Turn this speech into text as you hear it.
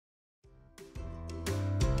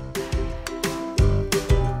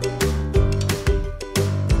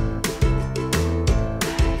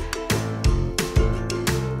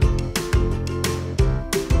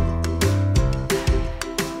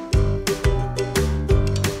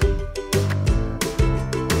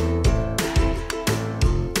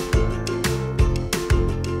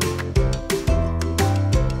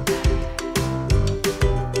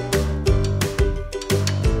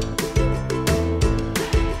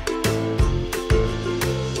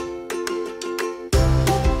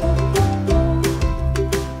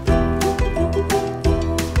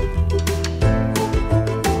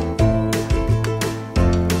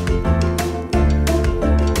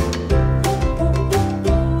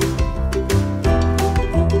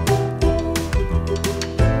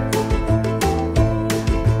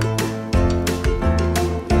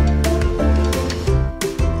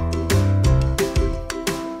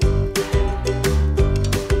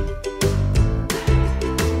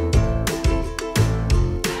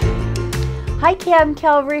Camp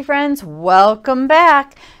Calvary friends, welcome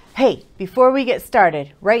back. Hey, before we get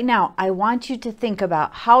started, right now I want you to think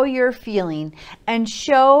about how you're feeling and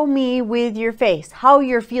show me with your face how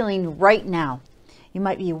you're feeling right now. You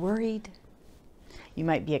might be worried. You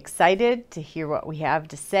might be excited to hear what we have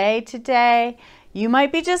to say today. You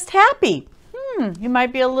might be just happy. You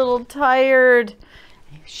might be a little tired.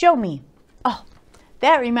 Show me. Oh,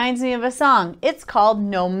 that reminds me of a song. It's called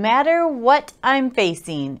No Matter What I'm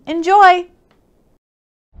Facing. Enjoy.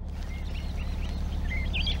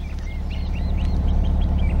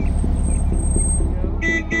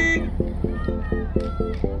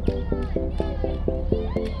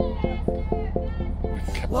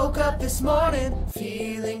 Woke up this morning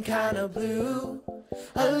feeling kinda blue,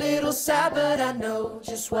 a little sad, but I know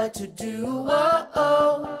just what to do. Whoa,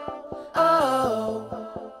 oh, oh,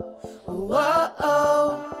 whoa,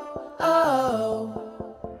 oh, oh.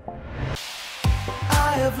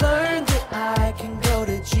 I have learned that I can go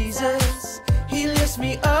to Jesus. He lifts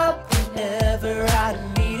me up whenever I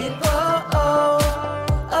need it. Whoa, oh,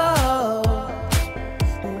 oh,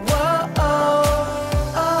 whoa, oh,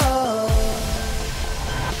 oh.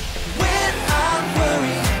 When I'm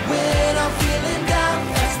worried, when I'm feeling down,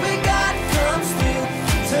 that's when God comes through,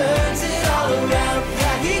 turns it all around.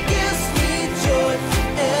 Yeah, He gives me joy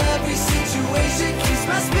in every situation, keeps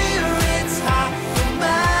my spirits high, no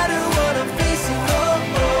matter what I'm facing. Oh,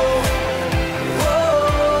 oh, whoa,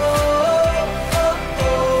 oh,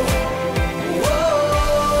 oh, whoa.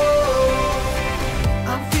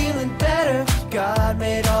 I'm feeling better, God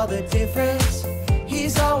made all the difference.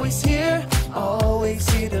 He's always here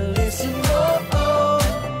to listen. Oh, oh,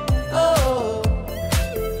 oh,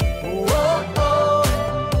 oh, oh,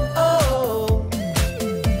 oh.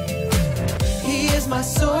 He is my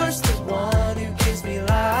source, the one who gives me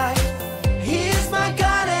life. He is my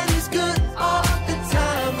God and He's good all the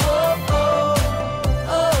time. Oh, oh,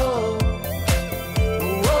 oh,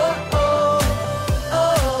 oh, oh,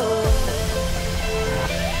 oh.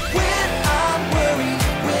 When I'm worried,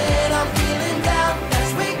 when I'm feeling down,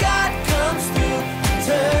 that's when God comes through,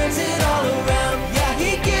 turns it all around. Yeah,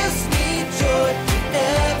 He gives me joy in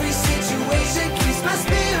every situation, keeps my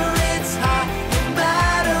spirits high, no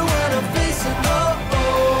matter what I'm facing. Oh,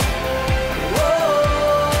 oh, oh,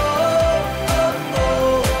 oh,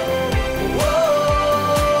 oh, oh,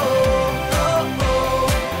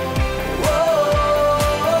 oh,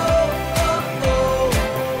 oh,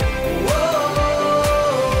 oh.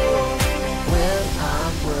 When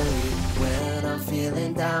I'm worried, when I'm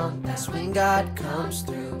feeling down, that's when God comes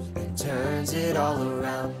through and turns it all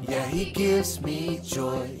around. Yeah, He gives me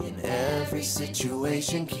joy in every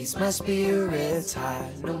situation, keeps my spirits high,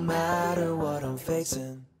 no matter what I'm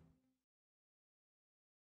facing.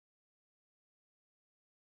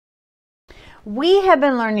 We have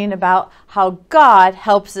been learning about how God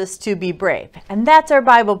helps us to be brave, and that's our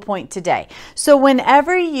Bible point today. So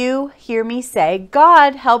whenever you hear me say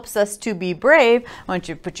God helps us to be brave, I want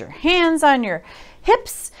you to put your hands on your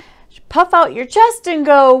hips, puff out your chest and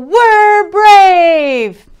go, we're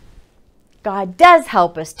brave. God does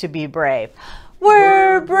help us to be brave.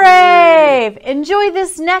 We're brave. Enjoy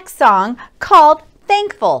this next song called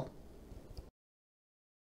Thankful.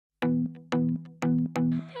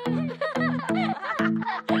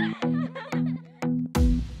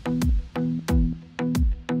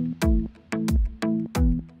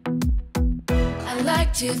 I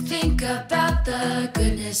like to think about the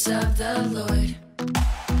goodness of the Lord.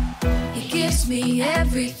 He gives me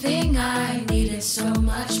everything I need and so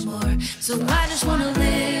much more. So I just want to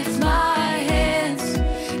lift my hands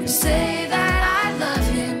and say that I love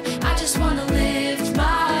Him. I just want to lift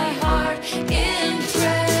my heart in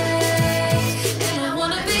praise. And I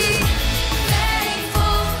want to be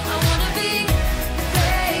thankful. I want to be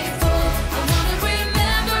grateful. I want to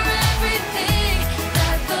remember everything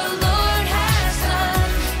that the Lord has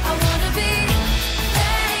done. I want to be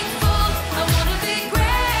thankful. I want to be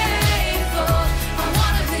grateful. I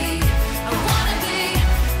want to be, I want to be,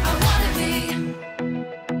 I want to be.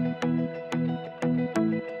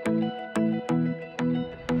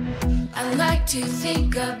 I like to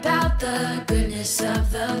think about the goodness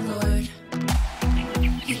of the Lord.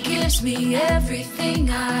 He gives me everything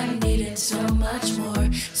I need and so much more.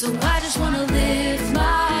 So I just want to lift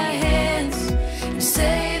my hands and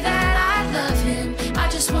say that I love Him. I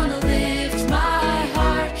just want to lift my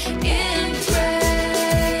heart in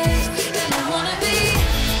praise. And I want to be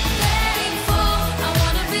thankful. I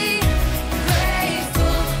want to be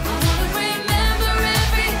grateful. I want to remember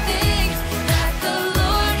everything that the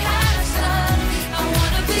Lord has done. I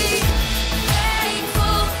want to be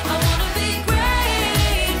thankful. I want to be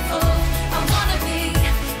grateful. I want to be,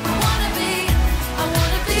 I want to be, I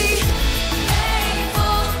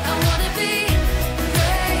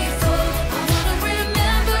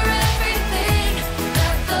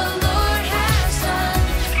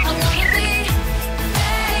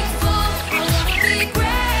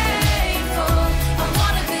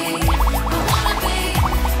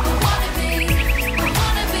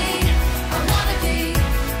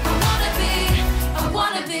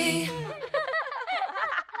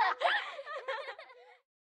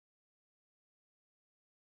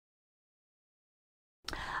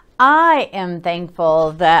I am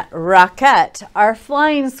thankful that Rocket, our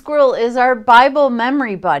flying squirrel, is our Bible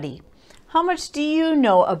memory buddy. How much do you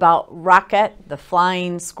know about Rocket, the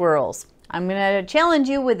flying squirrels? I'm going to challenge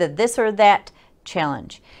you with a this or that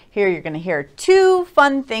challenge. Here you're going to hear 2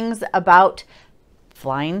 fun things about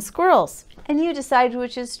flying squirrels, and you decide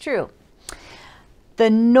which is true.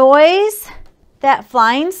 The noise that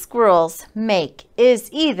flying squirrels make is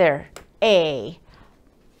either a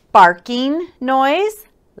barking noise,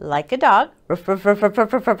 like a dog,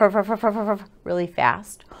 really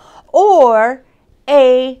fast, or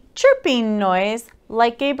a chirping noise,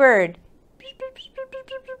 like a bird.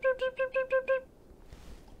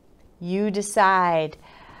 You decide.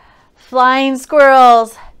 Flying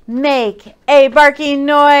squirrels make a barking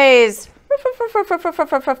noise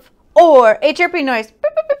or a chirping noise.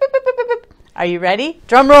 Are you ready?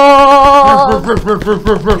 Drum roll!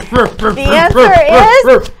 The answer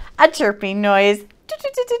is a chirping noise.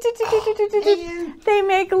 They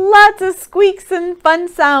make lots of squeaks and fun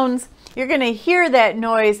sounds. You're going to hear that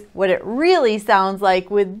noise, what it really sounds like,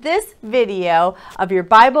 with this video of your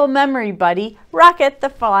Bible memory buddy, Rocket the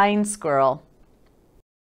Flying Squirrel.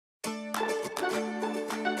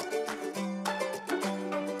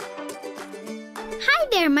 Hi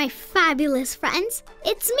there, my fabulous friends.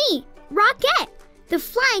 It's me, Rocket, the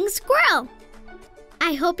Flying Squirrel.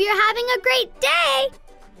 I hope you're having a great day.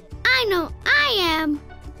 I know I am.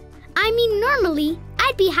 I mean, normally,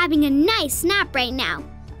 I'd be having a nice nap right now,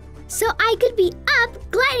 so I could be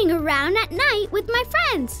up gliding around at night with my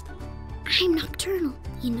friends. I'm nocturnal,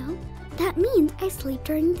 you know. That means I sleep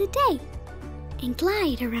during the day and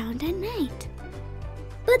glide around at night.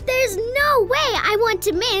 But there's no way I want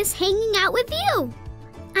to miss hanging out with you.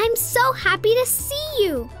 I'm so happy to see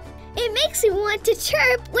you. It makes me want to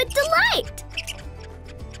chirp with delight.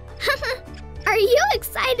 Are you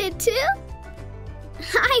excited too?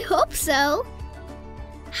 I hope so.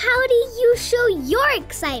 How do you show your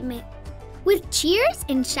excitement? With cheers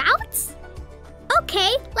and shouts?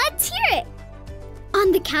 Okay, let's hear it.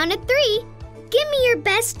 On the count of 3, give me your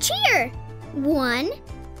best cheer. 1,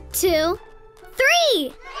 2,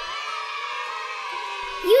 3.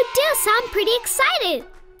 You do sound pretty excited.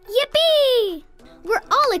 Yippee! We're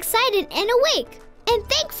all excited and awake and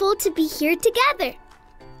thankful to be here together.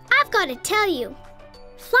 I've got to tell you,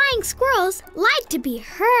 flying squirrels like to be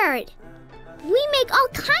heard. We make all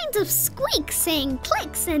kinds of squeaks and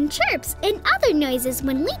clicks and chirps and other noises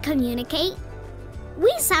when we communicate.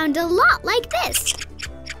 We sound a lot like this.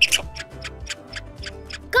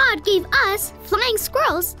 God gave us, flying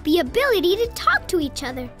squirrels, the ability to talk to each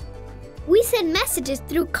other. We send messages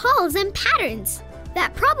through calls and patterns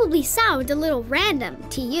that probably sound a little random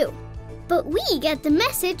to you, but we get the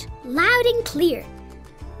message loud and clear.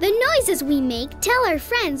 The noises we make tell our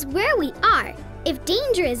friends where we are, if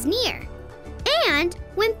danger is near, and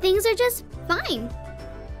when things are just fine.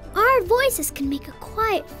 Our voices can make a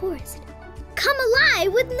quiet forest come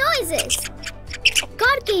alive with noises.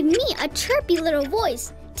 God gave me a chirpy little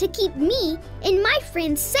voice to keep me and my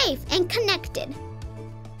friends safe and connected.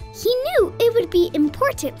 He knew it would be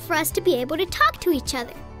important for us to be able to talk to each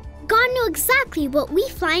other. God knew exactly what we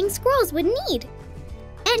flying squirrels would need.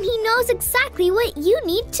 And He knows exactly what you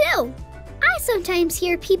need too. I sometimes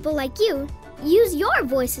hear people like you use your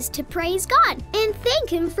voices to praise God and thank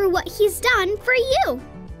Him for what He's done for you.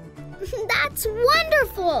 That's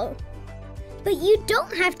wonderful! But you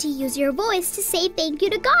don't have to use your voice to say thank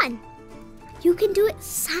you to God. You can do it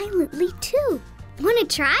silently too. Want to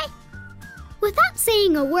try? Without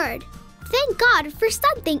saying a word, thank God for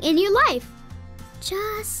something in your life.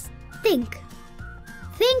 Just think.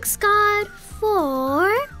 Thanks God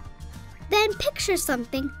for... Then picture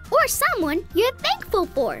something or someone you're thankful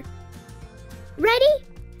for. Ready?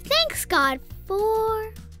 Thanks God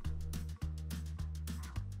for...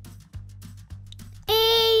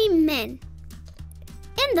 Amen.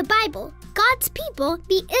 In the Bible, God's people,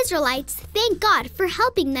 the Israelites, thank God for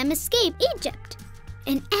helping them escape Egypt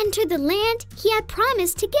and enter the land He had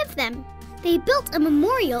promised to give them. They built a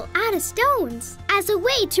memorial out of stones as a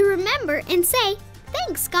way to remember and say,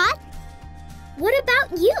 thanks, God. What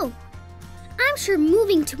about you? I'm sure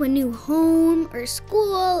moving to a new home or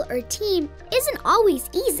school or team isn't always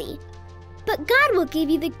easy, but God will give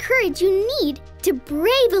you the courage you need to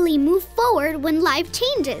bravely move forward when life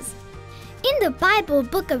changes. In the Bible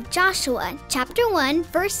book of Joshua, chapter 1,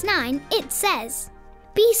 verse 9, it says,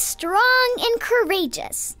 "Be strong and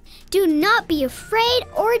courageous. Do not be afraid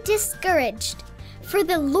or discouraged, for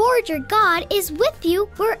the Lord your God is with you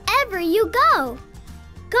wherever you go."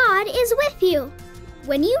 God is with you.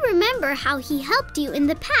 When you remember how He helped you in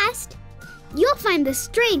the past, you'll find the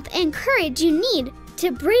strength and courage you need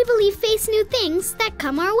to bravely face new things that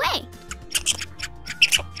come our way.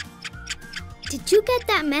 Did you get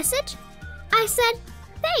that message? I said,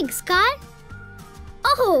 "Thanks, God."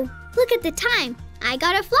 Oh, look at the time. I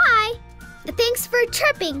gotta fly. Thanks for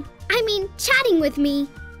chatting with me.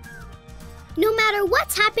 No matter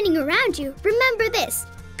what's happening around you, remember this: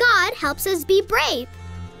 God helps us be brave.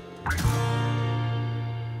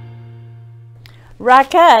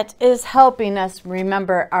 Raquette is helping us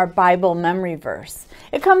remember our Bible memory verse.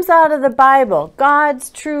 It comes out of the Bible,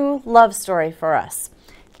 God's true love story for us.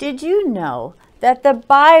 Did you know that the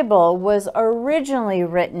Bible was originally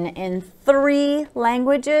written in 3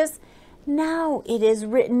 languages? Now it is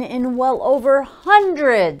written in well over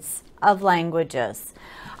hundreds of languages.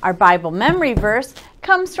 Our Bible memory verse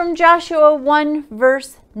comes from Joshua 1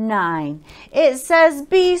 verse 9. It says,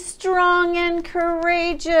 "Be strong and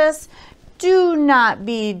courageous. Do not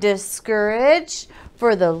be discouraged,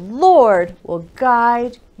 for the Lord will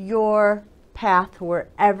guide your path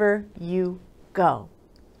wherever you go."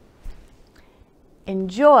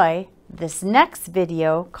 Enjoy this next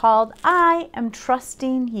video called "I Am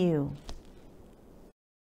Trusting You."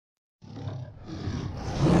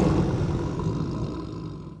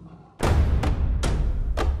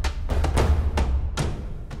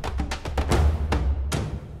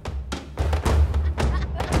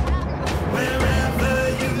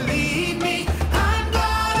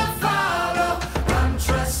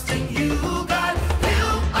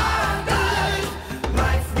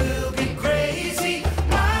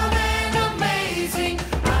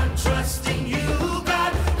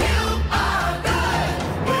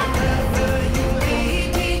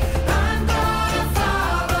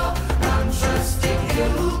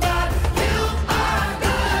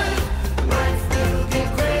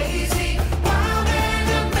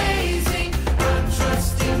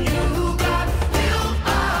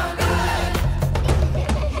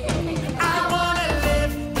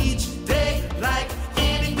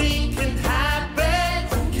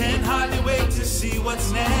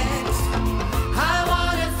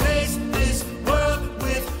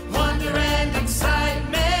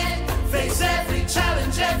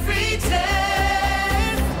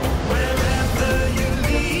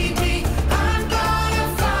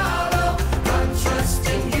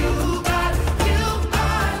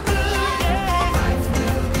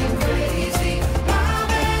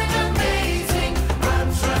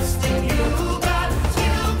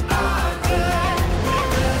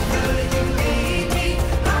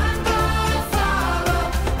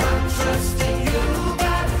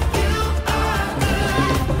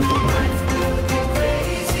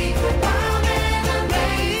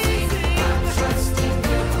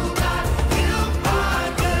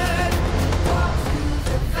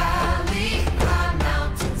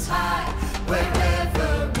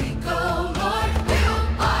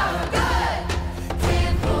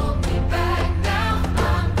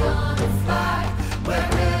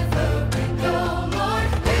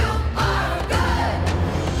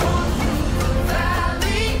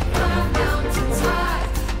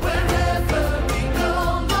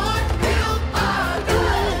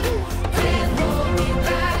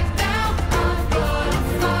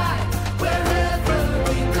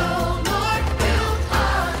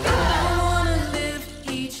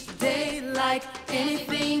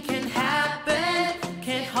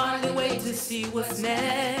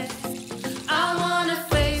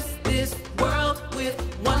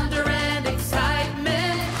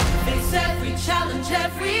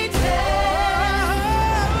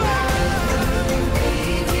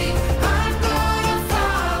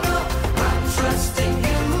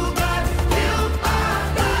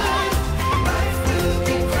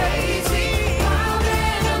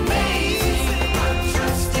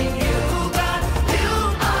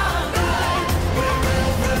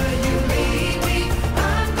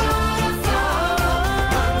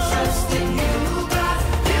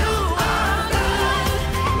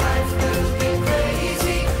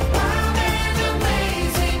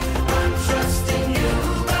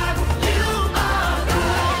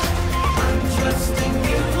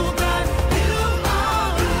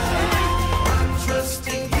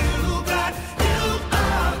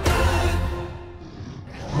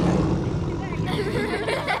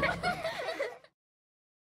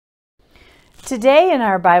 Today in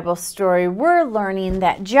our Bible story, we're learning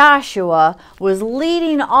that Joshua was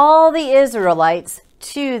leading all the Israelites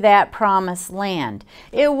to that promised land.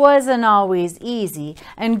 It wasn't always easy,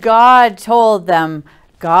 and God told them,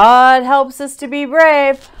 "God helps us to be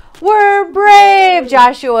brave." "We're brave,"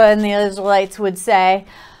 Joshua and the Israelites would say.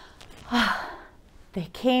 They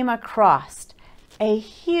came across a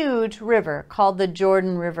huge river called the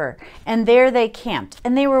Jordan River, and there they camped,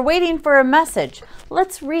 and they were waiting for a message.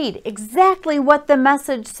 Let's read exactly what the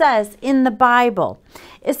message says in the Bible.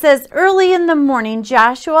 It says, early in the morning,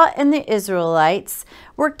 Joshua and the Israelites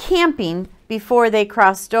were camping before they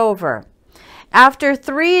crossed over. After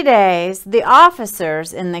 3 days, the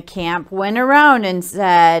officers in the camp went around and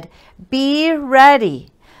said, "Be ready.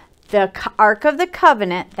 The Ark of the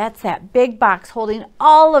Covenant," that's that big box holding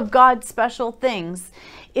all of God's special things,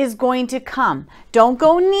 "is going to come. Don't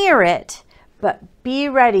go near it, but be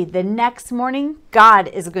ready. The next morning, God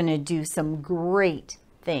is going to do some great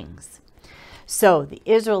things." So the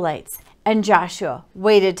Israelites and Joshua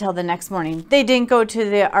waited till the next morning. They didn't go to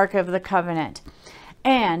the Ark of the Covenant.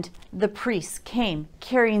 And the priests came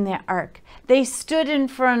carrying the ark. They stood in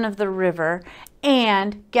front of the river,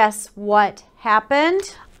 and guess what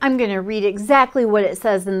happened? I'm going to read exactly what it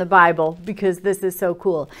says in the Bible because this is so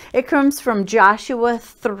cool. It comes from Joshua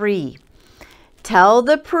 3. "Tell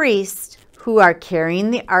the priests who are carrying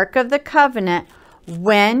the Ark of the Covenant,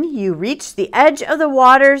 when you reach the edge of the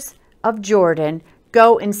waters of Jordan,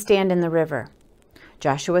 go and stand in the river."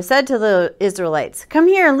 Joshua said to the Israelites, "Come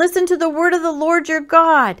here and listen to the word of the Lord your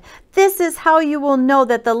God. This is how you will know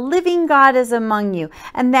that the living God is among you,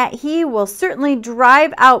 and that he will certainly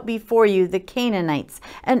drive out before you the Canaanites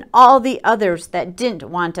and all the others that didn't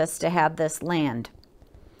want us to have this land."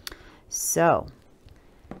 So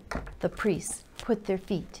the priests put their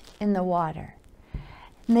feet in the water,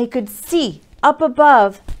 and they could see up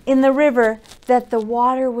above in the river that the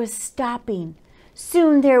water was stopping.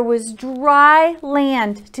 Soon there was dry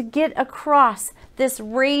land to get across this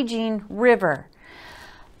raging river.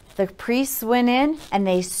 The priests went in and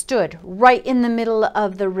they stood right in the middle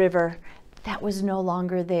of the river that was no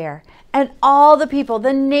longer there. And all the people,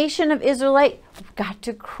 the nation of Israelite, got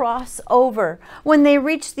to cross over. When they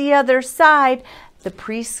reached the other side, the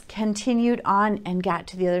priests continued on and got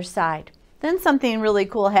to the other side. Then something really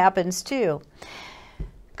cool happens too.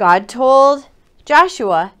 God told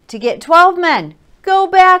Joshua to get 12 men. Go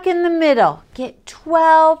back in the middle, get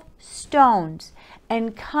 12 stones,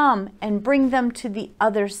 and come and bring them to the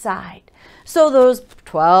other side. So those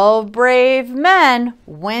 12 brave men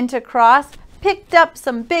went across, picked up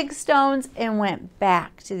some big stones, and went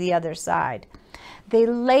back to the other side. They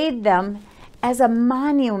laid them as a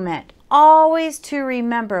monument, always to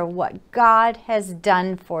remember what God has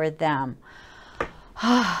done for them.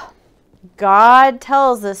 God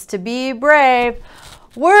tells us to be brave.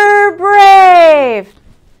 We're brave.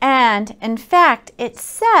 And in fact, it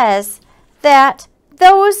says that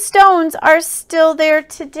those stones are still there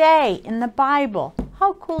today in the Bible.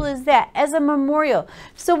 How cool is that? As a memorial.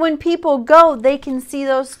 So when people go, they can see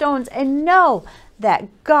those stones and know that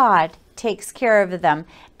God takes care of them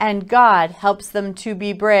and God helps them to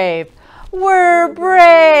be brave. We're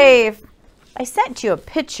brave. I sent you a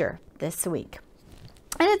picture this week.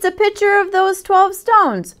 And it's a picture of those 12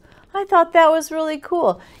 stones. I thought that was really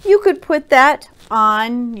cool. You could put that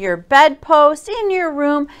on your bedpost in your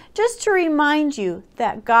room just to remind you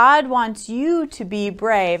that God wants you to be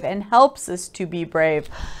brave and helps us to be brave.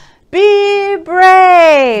 Be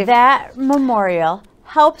brave! That memorial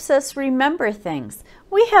helps us remember things.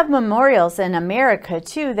 We have memorials in America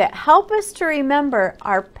too that help us to remember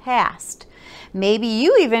our past. Maybe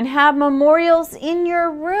you even have memorials in your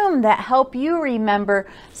room that help you remember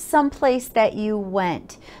someplace that you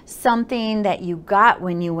went, something that you got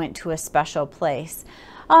when you went to a special place,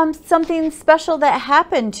 something special that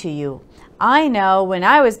happened to you. I know when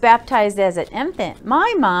I was baptized as an infant,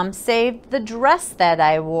 my mom saved the dress that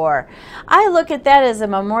I wore. I look at that as a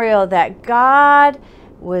memorial that God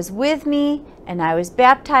was with me and I was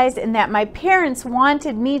baptized and that my parents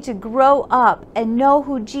wanted me to grow up and know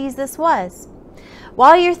who Jesus was.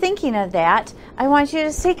 While you're thinking of that, I want you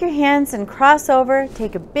to take your hands and cross over,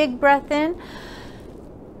 take a big breath in,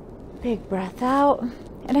 big breath out,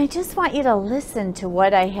 and I just want you to listen to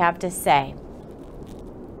what I have to say.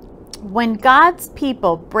 When God's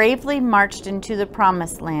people bravely marched into the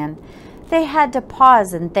promised land, they had to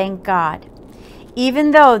pause and thank God,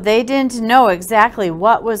 even though they didn't know exactly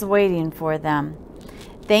what was waiting for them.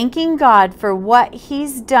 Thanking God for what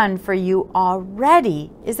He's done for you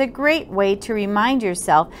already is a great way to remind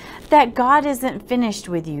yourself that God isn't finished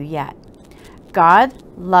with you yet. God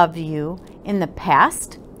loved you in the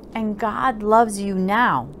past, and God loves you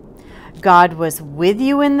now. God was with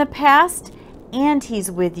you in the past, and He's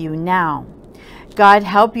with you now. God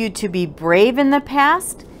helped you to be brave in the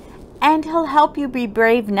past, and He'll help you be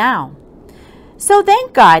brave now. So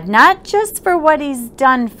thank God, not just for what He's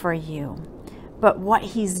done for you, but what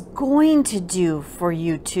He's going to do for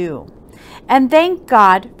you too. And thank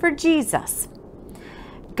God for Jesus.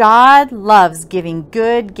 God loves giving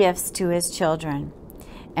good gifts to his children.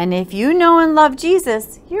 And if you know and love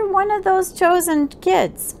Jesus, you're one of those chosen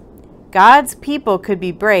kids. God's people could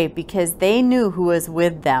be brave because they knew who was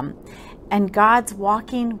with them. And God's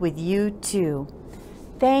walking with you too.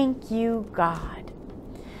 Thank you, God.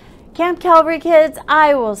 Camp Calvary kids,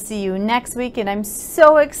 I will see you next week, and I'm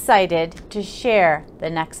so excited to share the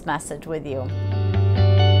next message with you.